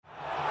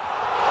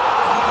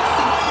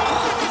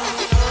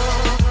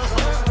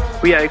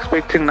We are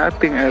expecting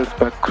nothing else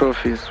but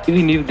trophies.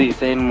 Even if they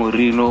sign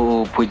Mourinho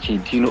or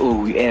Pochettino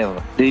or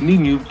whoever, they need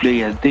new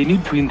players. They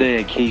need to win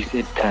their case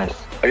at CAS.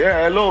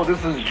 Yeah, hello,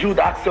 this is Jude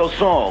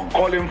Axelsson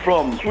calling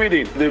from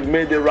Sweden. They've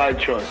made the right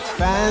choice.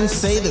 Fans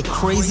say the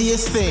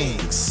craziest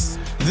things.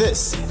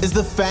 This is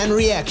the Fan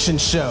Reaction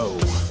Show.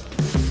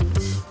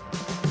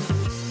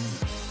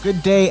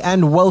 Good day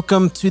and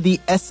welcome to the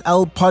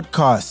SL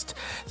Podcast.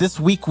 This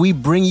week we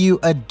bring you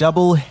a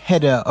double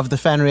header of the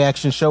Fan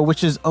Reaction Show,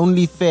 which is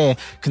only fair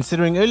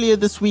considering earlier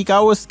this week I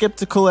was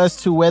skeptical as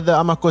to whether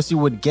Amakosi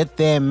would get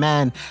their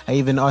man. I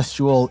even asked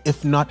you all,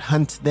 if not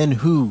Hunt, then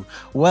who?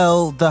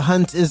 Well, the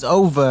hunt is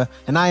over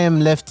and I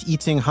am left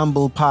eating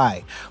humble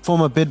pie.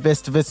 Former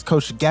Bidvest Wits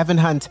coach Gavin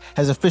Hunt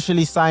has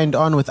officially signed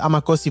on with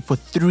Amakosi for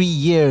 3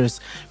 years,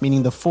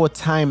 meaning the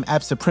four-time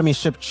Absa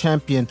Premiership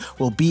champion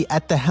will be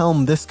at the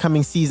helm this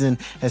coming season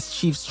as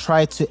Chiefs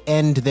try to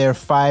end their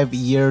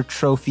 5-year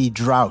trophy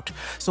drought.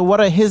 So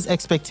what are his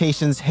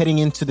expectations heading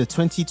into the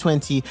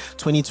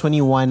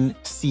 2020-2021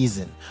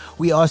 season?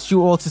 We asked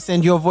you all to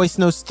send your voice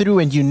notes through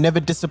and you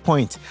never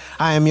disappoint.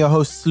 I am your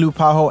host, Slu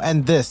Paho,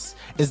 and this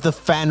is the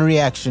Fan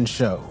Reaction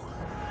Show.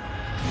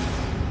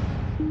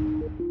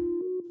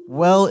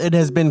 Well, it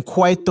has been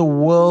quite the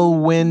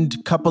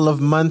whirlwind couple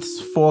of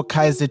months for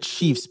Kaizer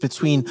Chiefs,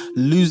 between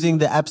losing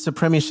the Absa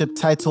Premiership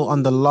title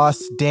on the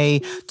last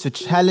day to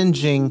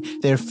challenging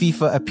their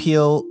FIFA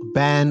appeal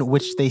ban,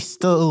 which they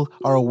still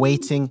are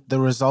awaiting the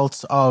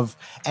results of.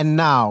 And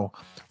now,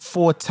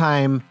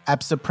 four-time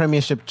Absa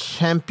Premiership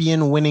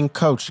champion winning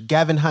coach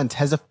Gavin Hunt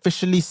has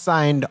officially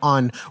signed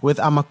on with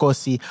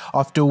Amakosi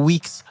after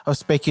weeks of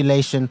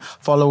speculation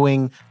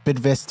following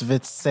Bidvest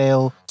Wits'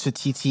 sale to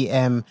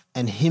TTM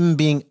and him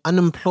being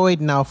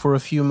unemployed now for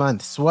a few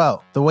months.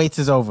 Well, the wait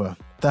is over.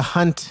 The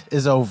hunt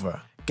is over.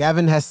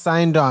 Gavin has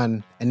signed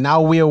on and now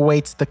we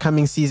await the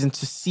coming season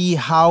to see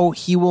how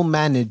he will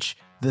manage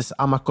this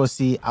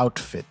Amakosi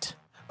outfit.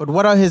 But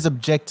what are his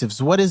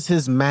objectives? What is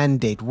his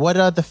mandate? What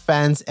are the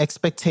fans'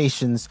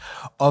 expectations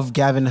of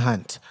Gavin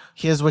Hunt?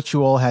 Here's what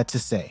you all had to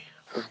say.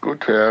 It's good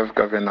to have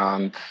Gavin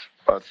Hunt,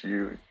 but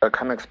I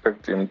can't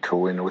expect him to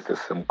win with the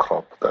same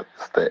crop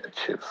that's the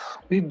Chiefs.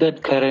 With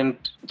that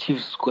current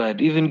Chiefs squad,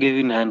 even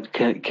Gavin Hunt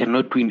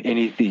cannot win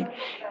anything.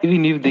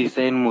 Even if they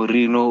sign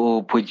Mourinho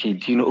or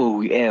Pochettino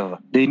or whoever,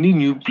 they need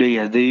new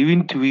players. They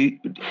need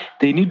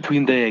to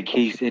win their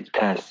case at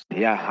CAS.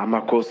 Yeah,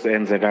 Amakosi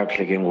enze kahle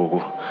ke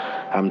ngoku.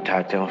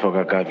 Amthathe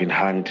ngifaka Gavin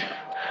Hunt,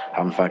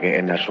 amfake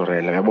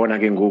eNaturel. Yabona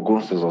ke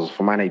ngoku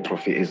sizozifumana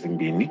iitrophy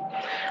ezimbini.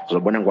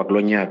 Uzobona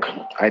kwakulo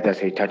nyaka either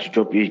siyithatha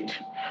iTop 8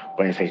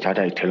 okanye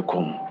siyithatha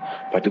iTelkom.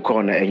 But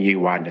ikhona enye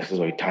iyi-1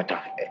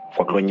 esizoyithatha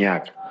kwakulo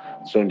nyaka.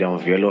 So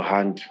ndiyamvuyela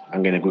Hunt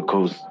angene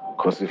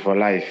kwiKhosi for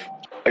life.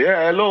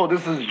 Yeah, hello,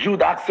 this is Jude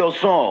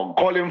Axelsson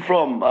calling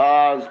from,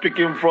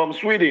 speaking from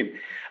Sweden.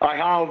 I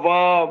have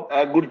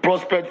a good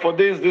prospect for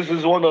this. This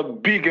is one of the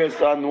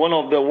biggest and one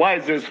of the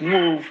wisest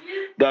moves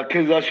that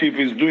Kaizer Chiefs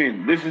is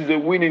doing. This is a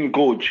winning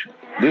coach.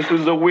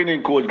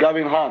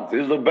 Gavin Hunt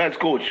is the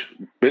best coach.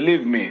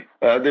 Believe me,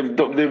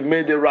 they've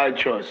made the right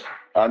choice.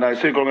 And I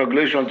say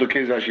congratulations to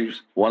Kaizer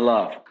Chiefs. One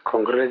love.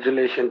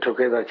 Congratulations to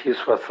Kaizer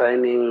Chiefs for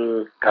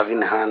signing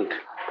Gavin Hunt.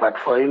 But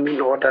for him, in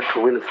order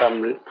to win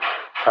some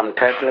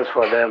titles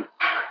for them,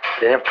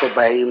 they have to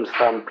buy him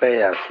some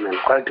players,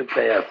 quality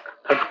players,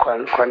 not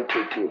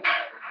quantity.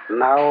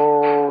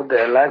 Now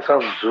the likes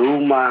of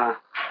Zuma,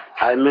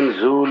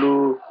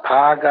 Zulu,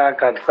 Paga,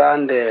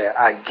 Katsande,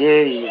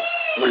 Agay,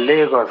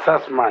 Mulego,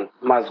 Sassman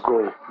must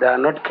go. They are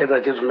not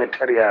Kaizer Chiefs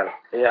material.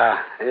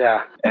 Yeah.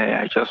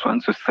 I just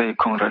want to say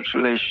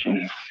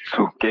congratulations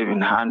to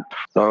Gavin Hunt.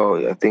 No,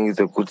 I think it's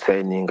a good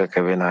signing,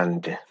 Gavin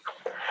Hunt.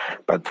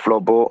 But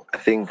Flobo, I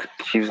think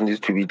Chiefs needs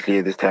to be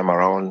clear this time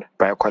around.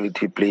 Buy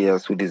quality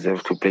players who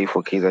deserve to play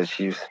for Kaizer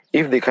Chiefs.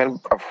 If they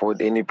can't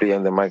afford any player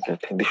in the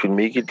market, they should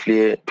make it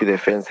clear to the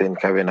fans and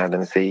Gavin Hunt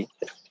and say,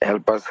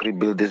 help us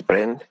rebuild this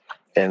brand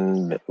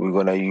and we're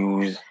going to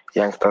use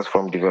youngsters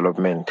from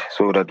development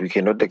so that we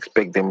cannot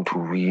expect them to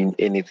win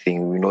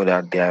anything. We know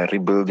that they are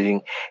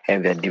rebuilding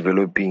and they're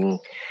developing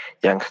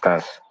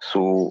youngsters.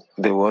 So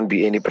there won't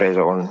be any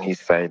pressure on his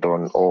side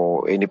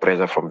or any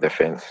pressure from the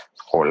fans.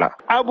 Hola.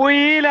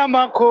 Abuila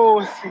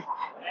Makosi.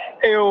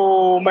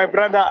 My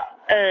brother,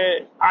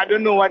 I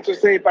don't know what to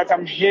say, but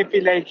I'm happy.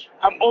 Like,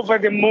 I'm over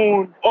the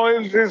moon.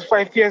 All these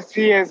 5 years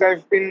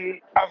I've been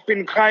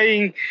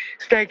crying.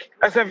 It's like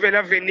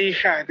Asavela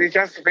Venetia. They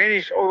just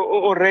vanished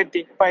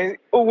already. By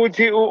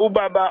Uguti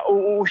Ubaba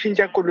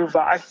Ushinja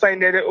Kuluva. I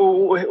signed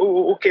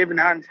Kevin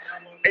Hunt.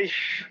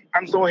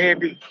 I'm so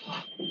happy.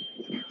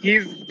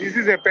 This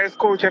is the best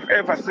coach I've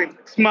ever seen.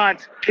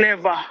 Smart,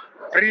 clever,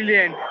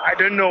 brilliant. I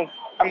don't know.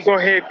 I'm so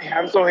happy. Like,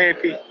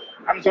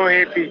 I'm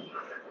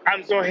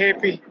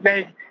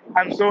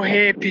so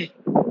happy.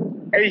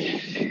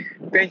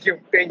 Thank you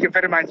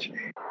very much.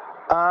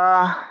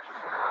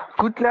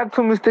 Good luck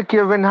to Mr.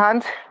 Kevin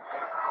Hunt.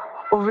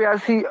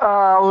 Obviously,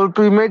 we'll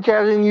be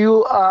measuring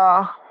you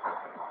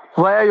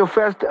via your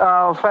first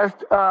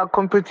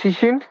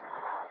competition.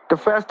 The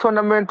first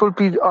tournament will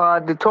be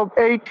the top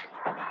 8.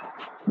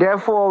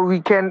 Therefore,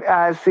 we can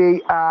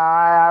say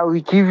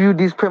we give you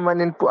this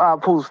permanent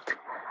post.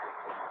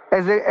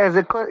 As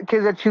a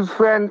Kaizer Chiefs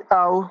fan,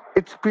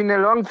 it's been a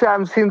long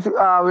time since we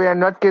are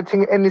not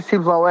getting any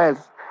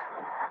silverwares.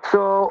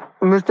 So,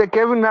 Mr.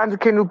 Kevin Hunt,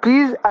 can you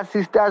please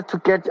assist us to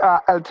get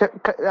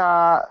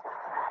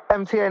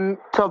MTN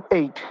top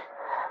 8?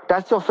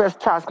 That's your first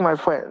task, my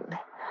friend.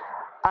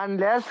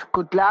 Unless,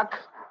 good luck,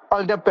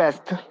 all the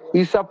best.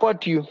 We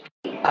support you.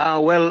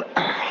 Well,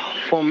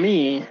 for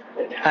me,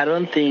 I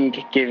don't think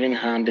Kevin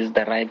Hunt is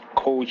the right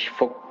coach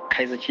for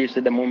Kaizer Chiefs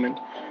at the moment.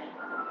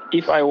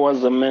 If I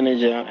was a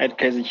manager at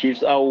Kaizer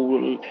Chiefs, I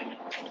would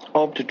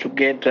opt to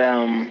get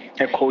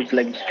a coach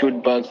like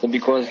Stuart Baxter,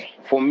 because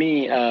for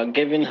me,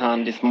 Kevin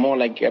Hunt is more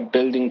like a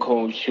building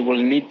coach. He will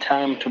need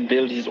time to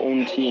build his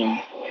own team.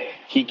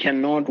 He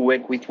cannot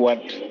work with what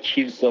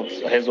Chiefs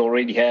has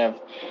already have.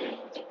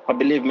 I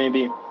believe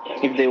maybe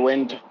if they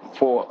went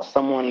for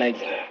someone like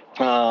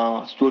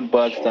Stuart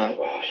Baxter,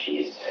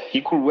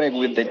 he could work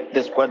with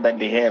the squad that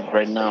they have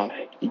right now.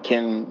 He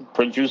can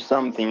produce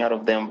something out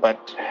of them,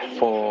 but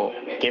for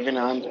Kevin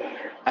Hunt,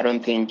 I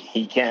don't think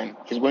he can.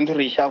 He's going to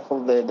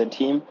reshuffle the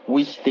team,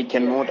 which they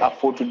cannot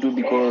afford to do,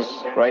 because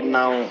right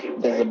now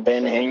there's a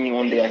ban hanging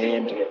on their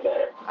head.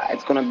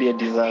 It's going to be a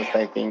disaster,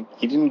 I think.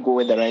 He didn't go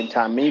at the right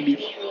time. Maybe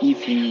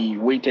if he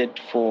waited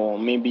for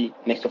maybe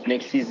next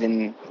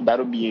season, that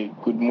would be a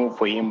good move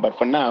for him. But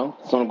for now,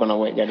 it's not going to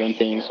work. I don't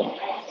think so.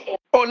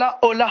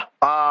 Hola.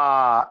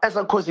 As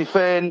a Kosi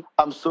fan,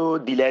 I'm so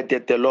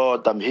delighted a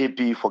lot. I'm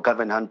happy for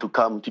Kevin Hunt to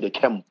come to the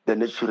camp, the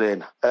next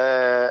arena.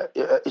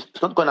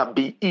 It's not going to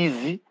be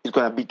easy. It's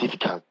going to be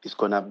difficult. It's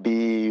going to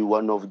be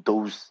one of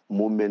those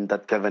moments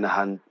that Kevin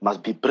Hunt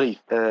must be brave.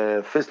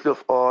 Firstly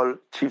of all,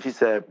 Chief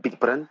is a big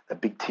brand, a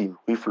big team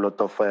with a lot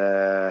of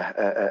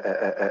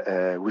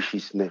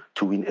wishes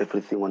to win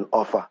everything on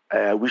offer.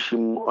 I wish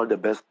him all the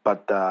best,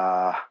 but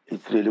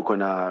it's really going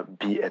to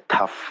be a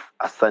tough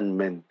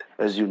assignment.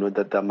 As you know,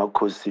 that the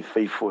Makosi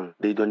faithful,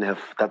 they don't have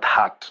that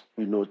heart,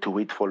 to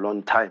wait for a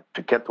long time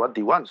to get what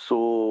they want.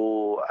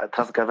 So I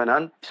trust Kevin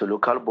Hunt. He's a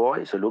local boy.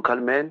 He's a local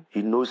man.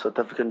 He knows South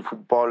African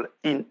football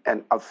in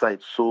and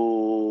outside.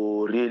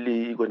 So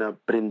really going to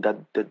bring that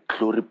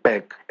glory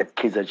back at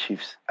Kaizer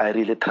Chiefs. I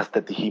really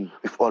trusted him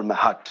with all my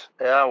heart.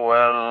 Yeah,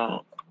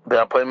 well,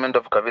 the appointment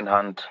of Kevin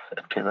Hunt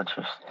at Kaizer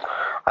Chiefs,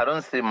 I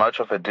don't see much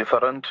of a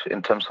difference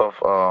in terms of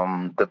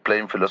the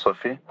playing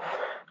philosophy.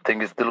 I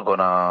think he's still going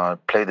to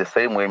play the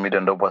same way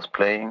Middendorp was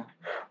playing.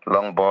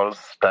 Long balls,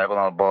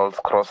 diagonal balls,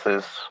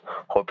 crosses,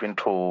 hoping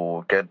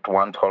to get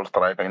one tall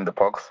striker in the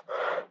box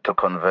to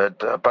convert.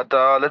 But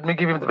let me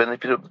give him the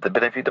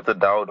benefit of the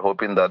doubt,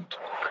 hoping that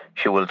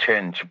he will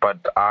change. But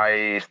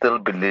I still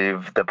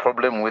believe the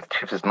problem with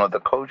Chiefs is not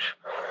the coach.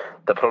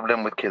 The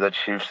problem with Kaizer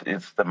Chiefs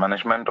is the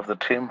management of the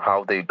team,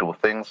 how they do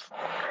things.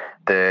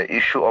 The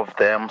issue of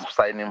them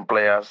signing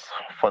players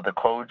for the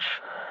coach,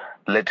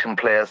 letting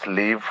players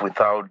leave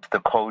without the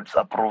coach's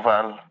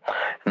approval,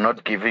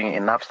 not giving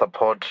enough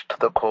support to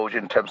the coach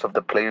in terms of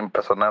the playing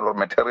personnel or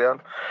material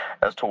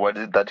as to what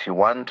is it that he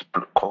wants,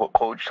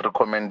 coach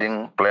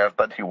recommending players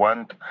that he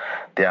wants.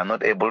 They are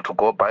not able to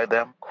go by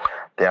them.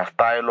 Their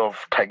style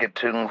of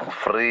targeting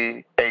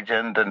free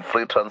agent and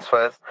free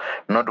transfers,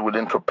 not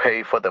willing to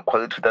pay for the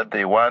quality that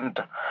they want.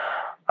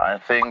 I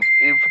think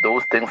if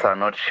those things are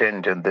not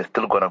changed and they're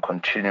still going to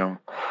continue,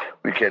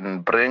 we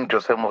can bring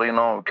Jose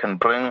Mourinho, we can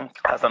bring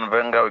Arsene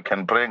Wenger, we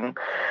can bring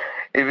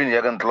even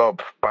Jurgen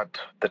Klopp, but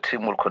the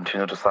team will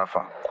continue to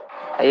suffer.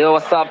 Yo,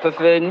 what's up,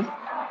 Piffin?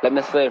 Let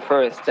me say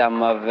first, I'm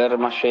very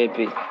much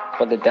happy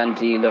for the done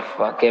deal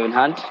of Kevin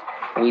Hunt.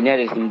 We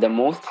needed him the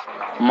most.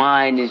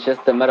 Mine is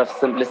just a matter of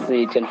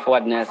simplicity and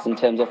forwardness in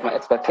terms of my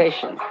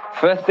expectations.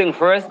 First thing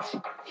first,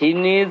 he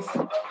needs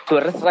to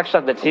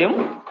restructure the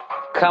team,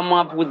 come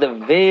up with a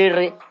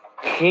very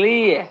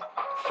clear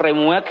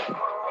framework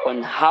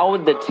on how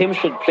the team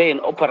should play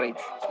and operate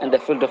in the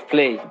field of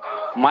play.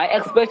 My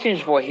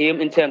expectations for him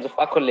in terms of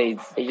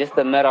accolades is just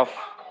a matter of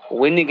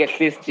winning at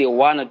least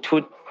 1 or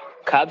 2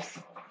 cups.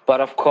 But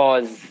of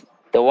course,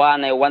 the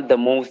one I want the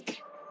most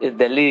is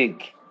the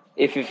league.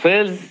 If he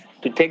fails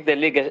to take the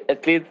league,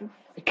 at least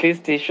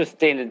he should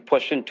stay in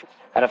position 2.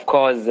 And of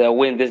course,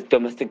 win these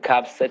domestic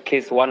cups, at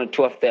least 1 or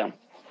 2 of them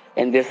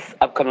in this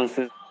upcoming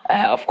season.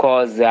 Of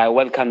course, I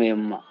welcome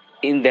him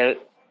in the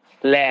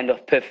land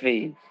of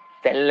Perfect,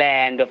 the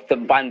land of the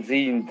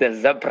Banzines, the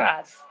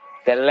Zebras,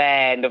 the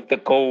land of the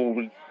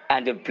gold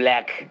and the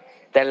black,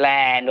 the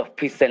land of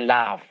peace and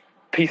love.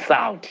 Peace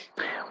out.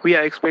 We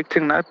are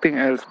expecting nothing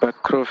else but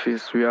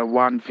trophies. We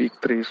want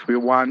victories. We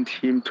want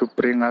him to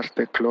bring us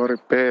the glory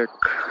back.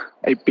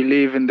 I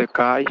believe in the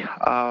guy.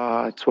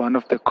 It's one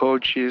of the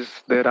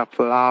coaches that I've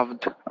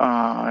loved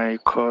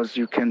because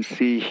you can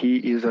see he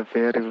is a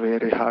very,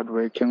 very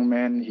hardworking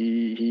man.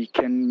 He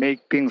can make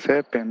things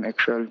happen,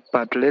 actually.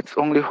 But let's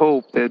only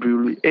hope that we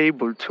will be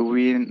able to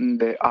win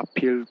the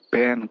appeal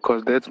ban,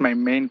 because that's my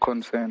main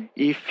concern.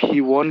 If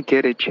he won't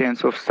get a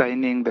chance of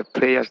signing the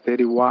players that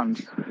he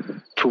wants,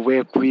 to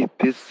work with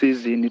this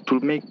season, it will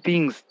make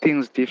things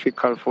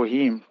difficult for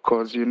him,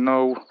 because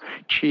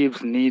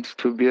Chiefs needs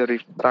to be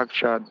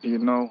restructured.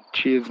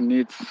 Chiefs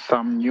needs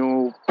some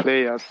new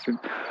players.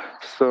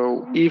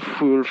 So if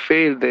we will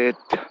fail that,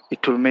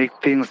 it will make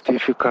things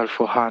difficult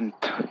for Hunt,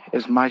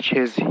 as much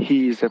as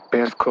he is a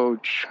best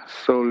coach.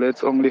 So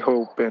let's only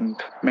hope. And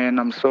man,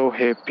 I'm so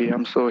happy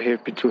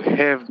to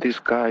have this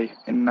guy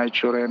in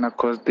Nigeria,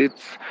 because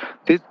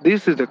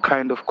this is the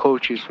kind of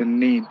coaches we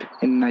need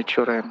in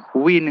Nigeria.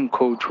 Winning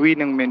coach,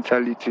 winning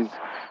mentalities.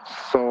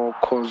 So,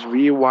 because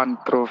we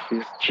want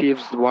trophies.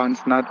 Chiefs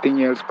wants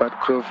nothing else but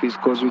trophies,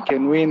 because we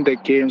can win the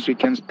games, we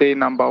can stay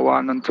number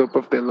one on top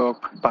of the log.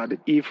 But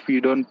if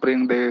we don't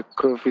bring the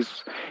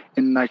trophies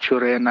in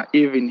Nigeria,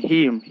 even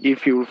him,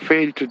 if he will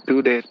fail to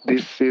do that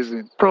this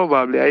season,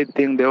 probably I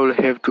think they will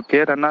have to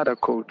get another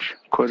coach,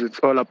 because it's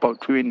all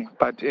about winning.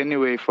 But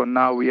anyway, for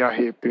now, we are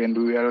happy and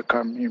we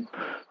welcome him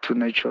to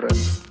Nigeria.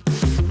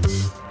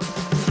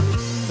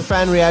 The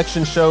Fan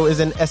Reaction Show is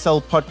an SL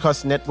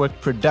Podcast Network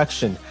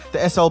production.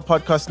 The SL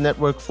Podcast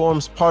Network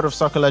forms part of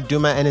Soccer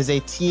Laduma and is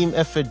a team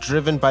effort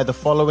driven by the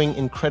following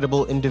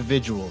incredible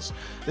individuals.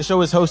 The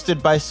show is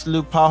hosted by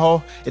Slu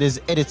Paho, it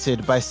is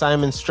edited by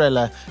Simon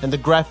Strella, and the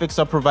graphics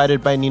are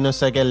provided by Nino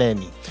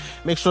Sagaleni.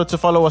 Make sure to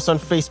follow us on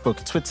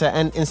Facebook, Twitter,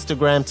 and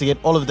Instagram to get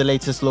all of the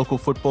latest local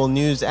football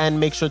news, and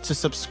make sure to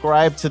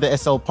subscribe to the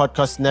SL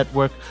Podcast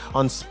Network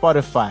on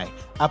Spotify,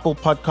 Apple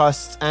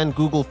Podcasts, and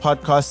Google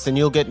Podcasts, and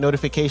you'll get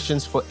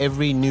notifications for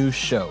every new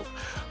show.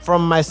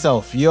 From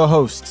myself, your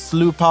host,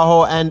 Slu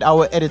Paho, and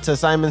our editor,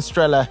 Simon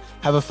Strella,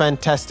 have a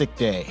fantastic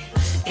day.